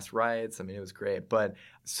some last rites. I mean, it was great. But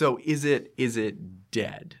so is it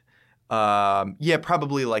dead? Yeah,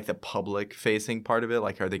 probably like the public facing part of it.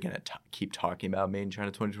 Like, are they going to keep talking about Made in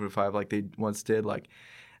China 2025 like they once did? Like,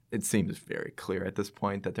 it seems very clear at this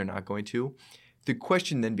point that they're not going to. The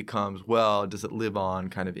question then becomes, well, does it live on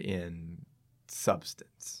kind of in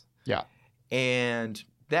substance? Yeah. And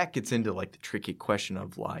that gets into like the tricky question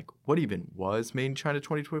of like, what even was Made in China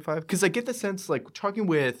 2025? Because I get the sense, like talking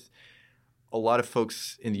with a lot of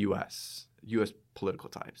folks in the U.S. political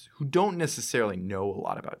types who don't necessarily know a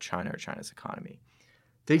lot about China or China's economy.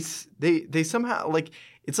 They somehow like,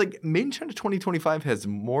 it's like Made in China 2025 has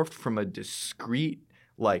morphed from a discrete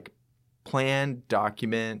like plan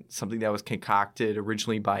document, something that was concocted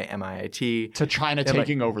originally by MIT, to China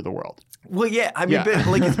taking over the world. Well, yeah, I mean, but,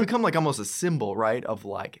 like it's become like almost a symbol, right, of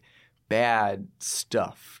like bad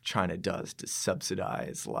stuff China does to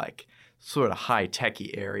subsidize like sort of high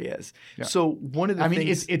techy areas. Yeah. So one of the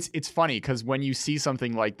things, it's funny because when you see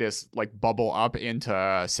something like this like bubble up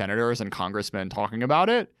into senators and congressmen talking about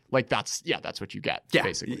it, like that's what you get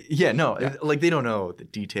basically. Yeah, no, like they don't know the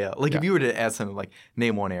detail. Like if you were to ask them like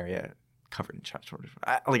name one area covered in China,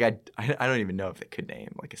 I don't even know if they could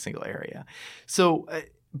name like a single area. So.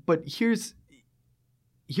 But here's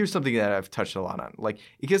something that I've touched a lot on. Like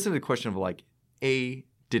it gets into the question of like, did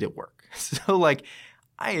it work? So like,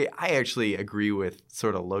 I actually agree with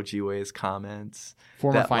sort of Lo Jiwei's comments.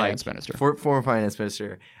 Former finance minister. Former finance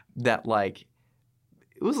minister. That like,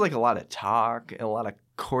 it was like a lot of talk, a lot of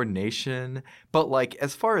coordination. But like,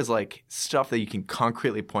 as far as like stuff that you can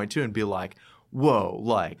concretely point to and be like, whoa,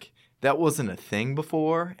 like that wasn't a thing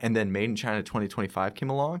before. And then Made in China 2025 came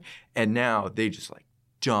along. And now they just like,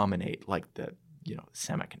 dominate like the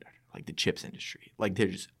semiconductor, like the chips industry, like they're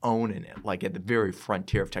just owning it, like at the very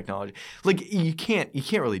frontier of technology. Like you can't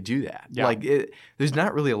really do that. Yeah. Like there's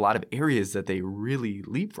not really a lot of areas that they really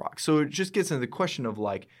leapfrog. So it just gets into the question of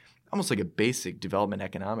like almost like a basic development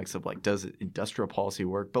economics of like, does industrial policy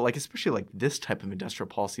work? But like especially like this type of industrial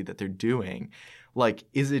policy that they're doing, like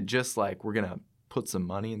is it just like we're gonna put some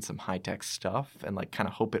money in some high tech stuff and like kind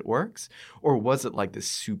of hope it works, or was it like this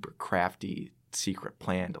super crafty secret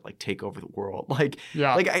plan to like take over the world? Like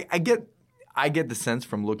I get the sense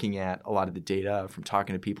from looking at a lot of the data, from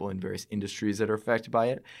talking to people in various industries that are affected by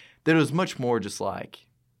it, that it was much more just like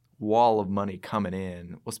wall of money coming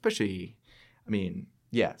in. Well, especially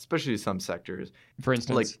some sectors. For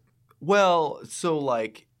instance, like, well, so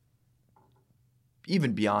like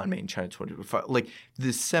even beyond Made in China 2025, like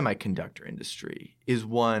the semiconductor industry is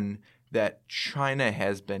one that China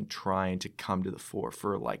has been trying to come to the fore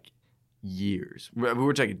for like years.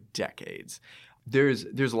 We're talking decades. There's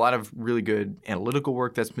a lot of really good analytical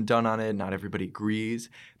work that's been done on it. Not everybody agrees.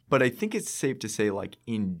 But I think it's safe to say, like,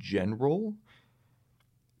 in general,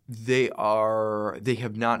 They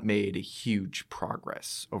have not made huge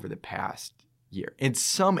progress over the past year. In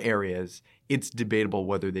some areas, it's debatable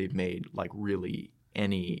whether they've made like really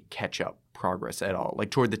any catch-up progress at all.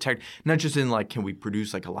 Like toward the tech, not just in like can we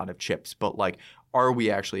produce like a lot of chips, but like are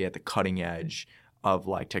we actually at the cutting edge of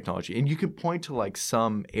like technology? And you could point to like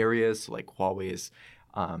some areas like Huawei's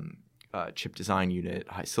chip design unit,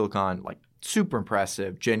 HiSilicon, like super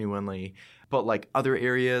impressive, genuinely. But like other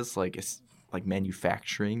areas like it's like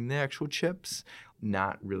manufacturing the actual chips,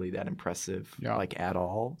 not really that impressive, like at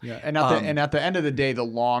all. Yeah, and at the end of the day, the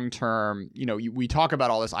long term, we talk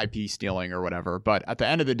about all this IP stealing or whatever, but at the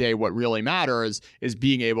end of the day, what really matters is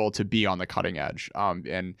being able to be on the cutting edge.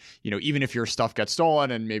 And even if your stuff gets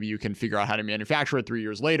stolen and maybe you can figure out how to manufacture it 3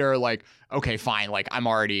 years later, like okay, fine, like I'm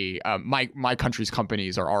already my country's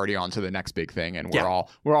companies are already on to the next big thing, and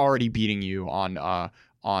we're already beating you on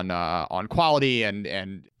quality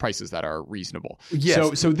and prices that are reasonable.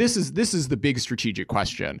 Yes. So this is the big strategic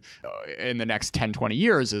question in the next 10, 20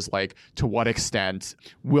 years is like, to what extent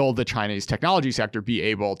will the Chinese technology sector be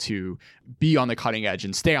able to be on the cutting edge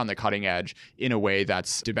and stay on the cutting edge in a way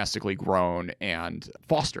that's domestically grown and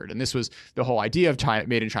fostered? And this was the whole idea of China,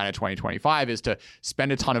 Made in China 2025, is to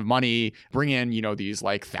spend a ton of money, bring in, these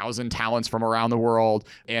like 1,000 talents from around the world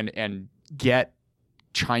and get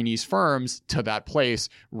Chinese firms to that place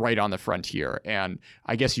right on the frontier. And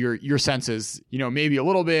I guess your sense is, maybe a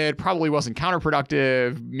little bit, probably wasn't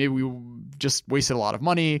counterproductive. Maybe we just wasted a lot of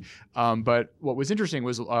money. But what was interesting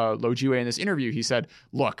was Lou Jiwei in this interview, he said,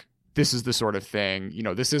 look, this is the sort of thing,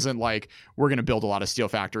 this isn't like we're going to build a lot of steel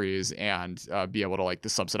factories and be able to like to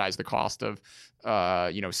subsidize the cost of,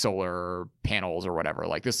 solar panels or whatever.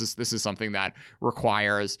 Like this is something that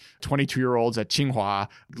requires 22-year-olds at Tsinghua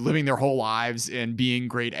living their whole lives and being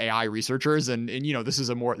great AI researchers. And this is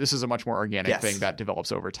a much more organic thing that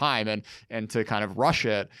develops over time. And to kind of rush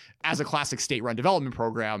it as a classic state-run development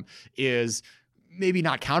program is maybe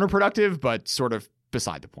not counterproductive, but sort of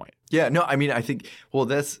beside the point. Yeah, no, I mean, I think, well,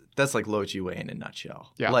 that's like Lou Jiwei in a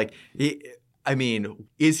nutshell. Yeah. Like,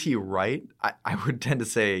 is he right? I would tend to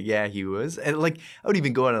say, yeah, he was. And like, I would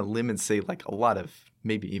even go on a limb and say like a lot of,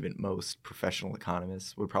 maybe even most professional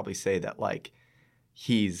economists would probably say that like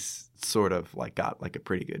he's sort of like got like a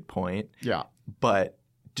pretty good point. Yeah. But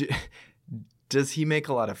does he make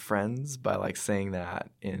a lot of friends by like saying that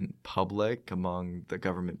in public among the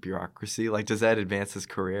government bureaucracy? Like, does that advance his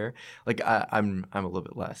career? Like, I'm a little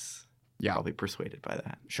bit less probably persuaded by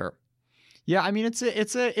that. Sure. Yeah, I mean it's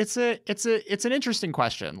an interesting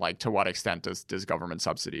question. Like, to what extent does government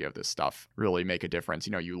subsidy of this stuff really make a difference?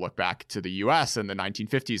 You look back to the U.S. in the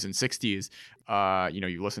 1950s and 60s.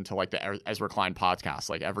 You listen to like the Ezra Klein podcast.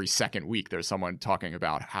 Like every second week, there's someone talking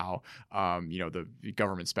about how the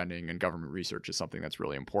government spending and government research is something that's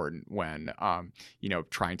really important when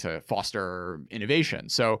trying to foster innovation.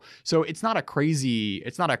 So it's not a crazy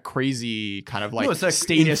kind of like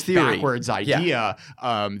statist backwards idea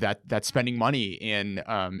that spending money in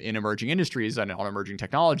emerging industries and on emerging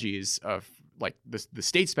technologies of like the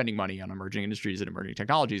state spending money on emerging industries and emerging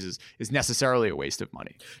technologies is necessarily a waste of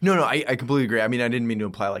money. No, I completely agree. I mean, I didn't mean to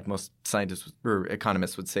imply like most scientists or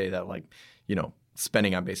economists would say that like,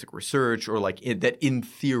 spending on basic research or like that in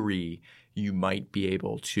theory you might be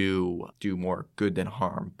able to do more good than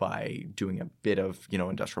harm by doing a bit of,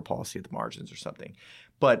 industrial policy at the margins or something.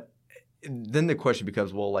 But then the question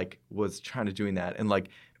becomes, well, like was China doing that? And like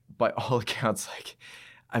by all accounts, like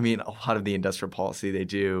I mean, a lot of the industrial policy they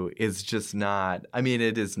do is just not – I mean,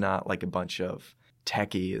 it is not like a bunch of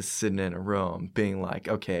techies sitting in a room being like,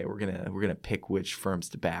 okay, we're gonna pick which firms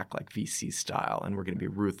to back like VC style and we're going to be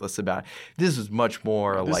ruthless about it. This is much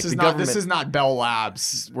more like the government – This is not Bell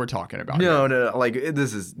Labs we're talking about. No. Like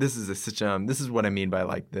this is a system. This is what I mean by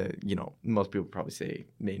like the – most people probably say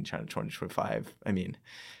Made in China 2025. I mean –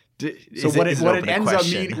 So what it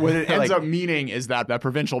ends up meaning is that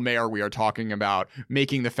provincial mayor we are talking about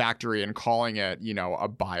making the factory and calling it, a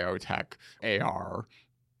biotech AR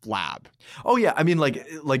lab. Oh yeah, I mean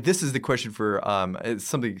like this is the question for it's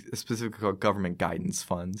something specifically called government guidance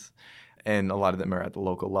funds, and a lot of them are at the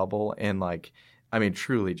local level, and like I mean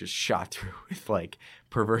truly just shot through with like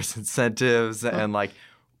perverse incentives and like.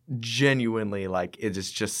 Genuinely, like it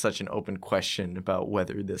is just such an open question about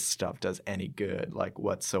whether this stuff does any good, like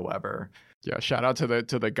whatsoever. Yeah, shout out to the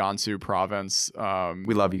Gansu province.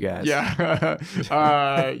 We love you guys. Yeah,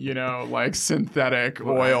 like synthetic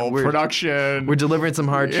oil production. We're delivering some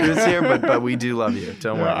hard truths here, but we do love you.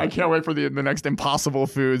 Don't worry. I can't wait for the next Impossible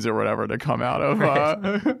Foods or whatever to come out of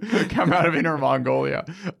Inner Mongolia.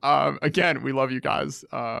 Again, we love you guys.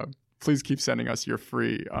 Please keep sending us your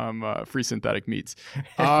free synthetic meats.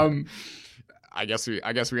 I guess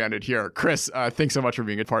we ended here. Chris, thanks so much for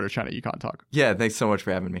being a part of China Econ Talk. Yeah, thanks so much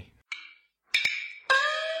for having me.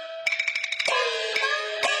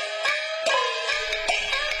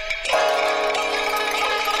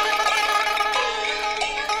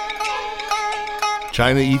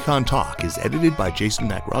 China Econ Talk is edited by Jason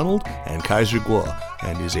McRonald and Kaiser Guo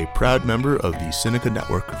and is a proud member of the Sinica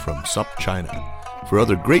Network from SUP China. For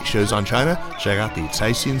other great shows on China, check out the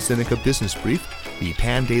Caixin Sinica Business Brief, the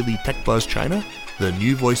Pan Daily Tech Buzz China, the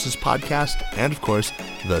New Voices Podcast, and of course,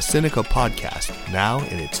 the Sinica Podcast, now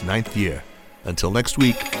in its 9th year. Until next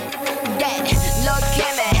week.